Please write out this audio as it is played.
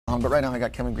But right now I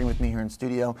got Kevin Green with me here in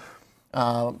studio,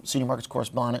 senior markets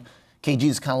correspondent.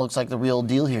 KG's kind of looks like the real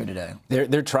deal here today.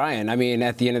 They're trying. I mean,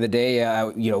 at the end of the day,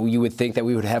 you would think that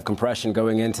we would have compression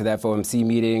going into that FOMC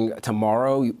meeting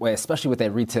tomorrow, especially with that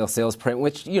retail sales print,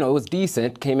 which, it was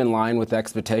decent, came in line with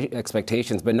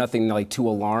expectations, but nothing like too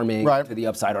alarming to the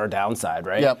upside or downside,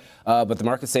 right? Yep. But the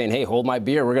market's saying, hey, hold my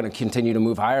beer. We're going to continue to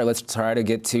move higher. Let's try to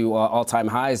get to all-time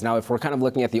highs. Now, if we're kind of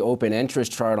looking at the open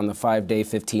interest chart on the 5-day,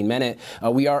 15-minute,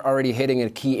 we are already hitting a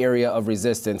key area of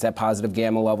resistance, that positive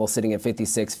gamma level sitting at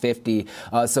 56.50.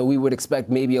 So we would expect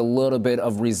maybe a little bit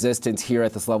of resistance here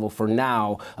at this level for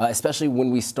now, especially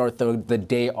when we start the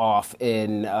day off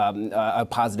in a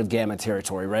positive gamma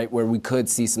territory, right, where we could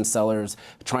see some sellers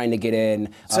trying to get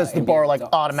in. Sets the bar like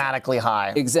automatically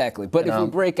high. Exactly. But if we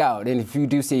break out, and if you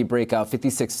do see a breakout,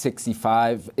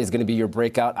 56.65 is going to be your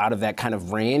breakout out of that kind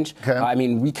of range. Okay. I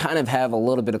mean, we kind of have a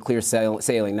little bit of clear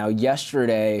sailing. Now,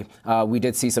 yesterday, we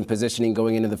did see some positioning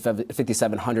going into the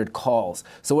 5,700 calls.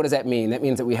 So what does that mean? That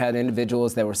means that we had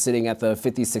individuals that were sitting at the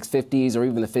 5650s or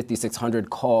even the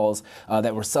 5600 calls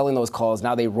that were selling those calls.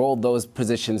 Now they rolled those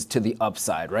positions to the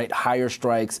upside, right? Higher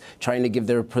strikes, trying to give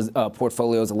their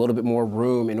portfolios a little bit more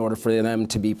room in order for them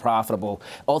to be profitable.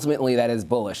 Ultimately, that is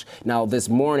bullish. Now, this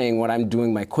morning, when I'm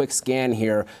doing my quick scan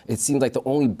here, it seems like the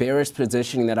only bearish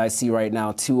positioning that I see right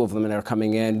now, two of them that are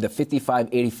coming in, the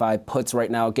 55.85 puts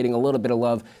right now getting a little bit of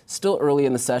love. Still early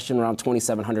in the session, around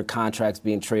 2,700 contracts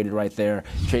being traded right there,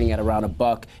 trading at around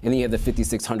 $1. And then you have the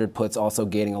 5,600 puts also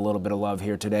gaining a little bit of love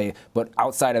here today. But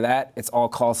outside of that, it's all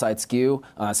call side skew.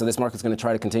 So this market's going to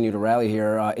try to continue to rally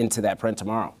here into that print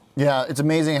tomorrow. Yeah, it's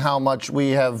amazing how much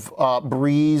we have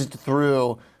breezed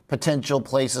through potential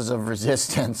places of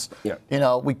resistance.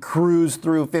 Yeah. We cruised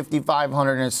through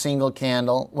 5,500 in a single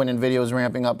candle when NVIDIA was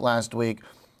ramping up last week.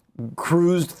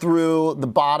 Cruised through the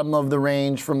bottom of the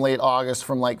range from late August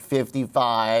from like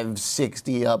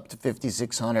 55.60 up to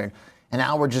 5,600. And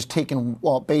now we're just taking,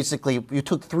 well, basically, you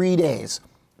took 3 days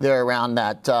there around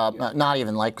that, not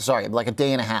even like a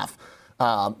day and a half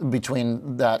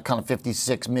between that kind of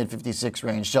 56, mid-56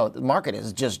 range. So the market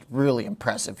is just really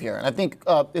impressive here. And I think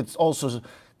it's also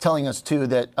telling us, too,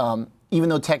 that even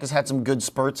though tech has had some good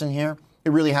spurts in here, it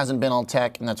really hasn't been all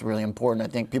tech, and that's really important. I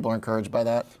think people are encouraged by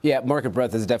that. Yeah, market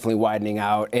breadth is definitely widening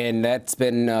out, and that's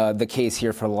been the case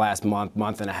here for the last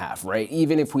month and a half, right?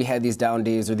 Even if we had these down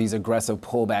days or these aggressive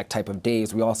pullback type of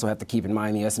days, we also have to keep in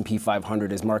mind the S&P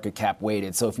 500 is market cap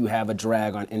weighted. So if you have a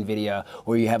drag on NVIDIA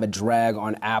or you have a drag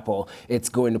on Apple, it's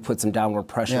going to put some downward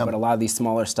pressure. Yeah. But a lot of these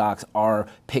smaller stocks are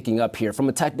picking up here. From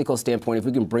a technical standpoint, if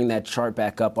we can bring that chart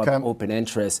back up on open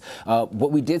interest,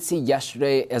 what we did see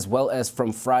yesterday as well as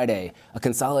from Friday, a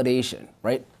consolidation,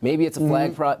 right? Maybe it's a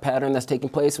flag pattern that's taking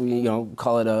place. We,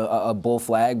 call it a bull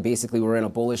flag. Basically, we're in a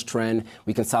bullish trend.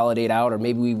 We consolidate out, or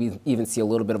maybe we even see a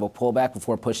little bit of a pullback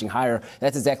before pushing higher.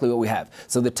 That's exactly what we have.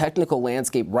 So the technical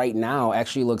landscape right now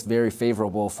actually looks very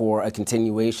favorable for a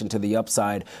continuation to the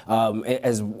upside,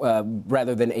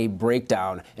 rather than a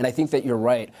breakdown. And I think that you're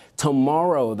right.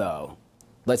 Tomorrow, though,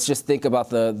 let's just think about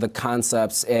the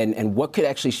concepts and what could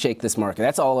actually shake this market.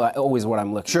 That's always what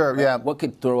I'm looking at. Right? Yeah. What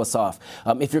could throw us off?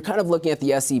 If you're kind of looking at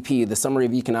the SEP, the Summary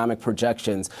of Economic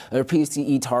Projections, their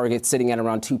PCE target sitting at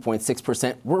around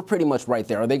 2.6%. We're pretty much right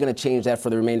there. Are they going to change that for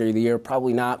the remainder of the year?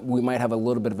 Probably not. We might have a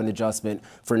little bit of an adjustment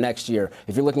for next year.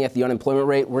 If you're looking at the unemployment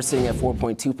rate, we're sitting at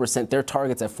 4.2%. Their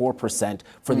target's at 4%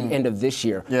 for the end of this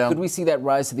year. Yeah. Could we see that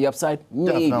rise to the upside?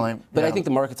 Maybe. Definitely. But I think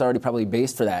the market's already probably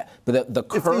based for that. But the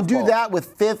if they do that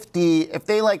with 50, if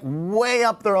they like way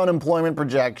up their unemployment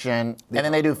projection and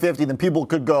then they do 50, then people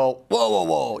could go, whoa, whoa,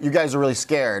 whoa, you guys are really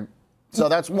scared. So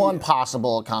that's one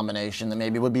possible combination that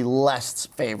maybe would be less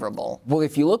favorable. Well,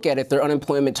 if you look at it, their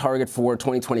unemployment target for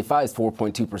 2025 is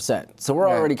 4.2%. So we're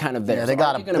already kind of there. Yeah, they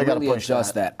got to really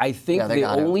adjust that. I think the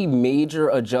only major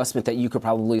adjustment that you could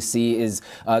probably see is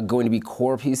going to be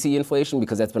core PC inflation,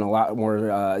 because that's been a lot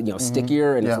more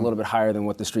stickier and it's a little bit higher than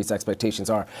what the street's expectations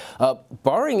are.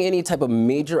 Barring any type of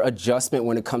major adjustment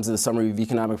when it comes to the Summary of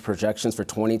Economic Projections for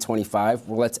 2025,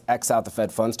 well, let's X out the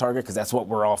Fed funds target because that's what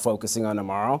we're all focusing on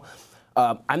tomorrow.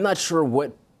 I'm not sure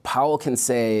what Powell can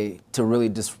say to really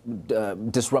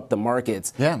disrupt the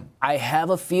markets. Yeah. I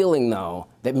have a feeling, though,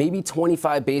 that maybe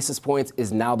 25 basis points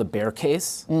is now the bear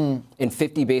case, and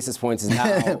 50 basis points is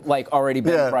now like already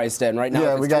been priced in. Right now, yeah,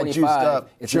 if it's we got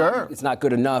 25, juiced up. It's not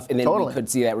good enough, and then we could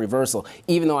see that reversal.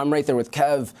 Even though I'm right there with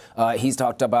Kev, he's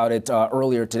talked about it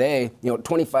earlier today.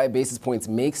 25 basis points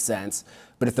makes sense.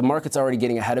 But if the market's already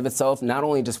getting ahead of itself, not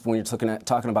only just when you're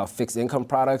talking about fixed income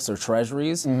products or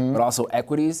treasuries, but also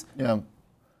equities,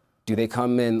 do they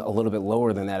come in a little bit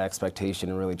lower than that expectation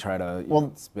and really try to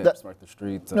spark the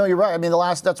streets? No, you're right. I mean,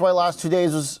 that's why the last 2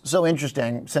 days was so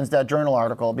interesting since that journal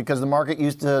article, because the market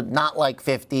used to not like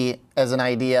 50 as an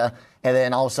idea, and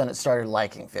then all of a sudden it started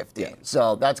liking 50. Yeah.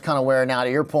 So that's kind of where, now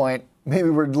to your point, maybe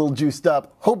we're a little juiced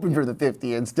up, hoping for the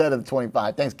 50 instead of the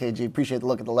 25. Thanks, KG. Appreciate the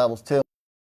look at the levels, too.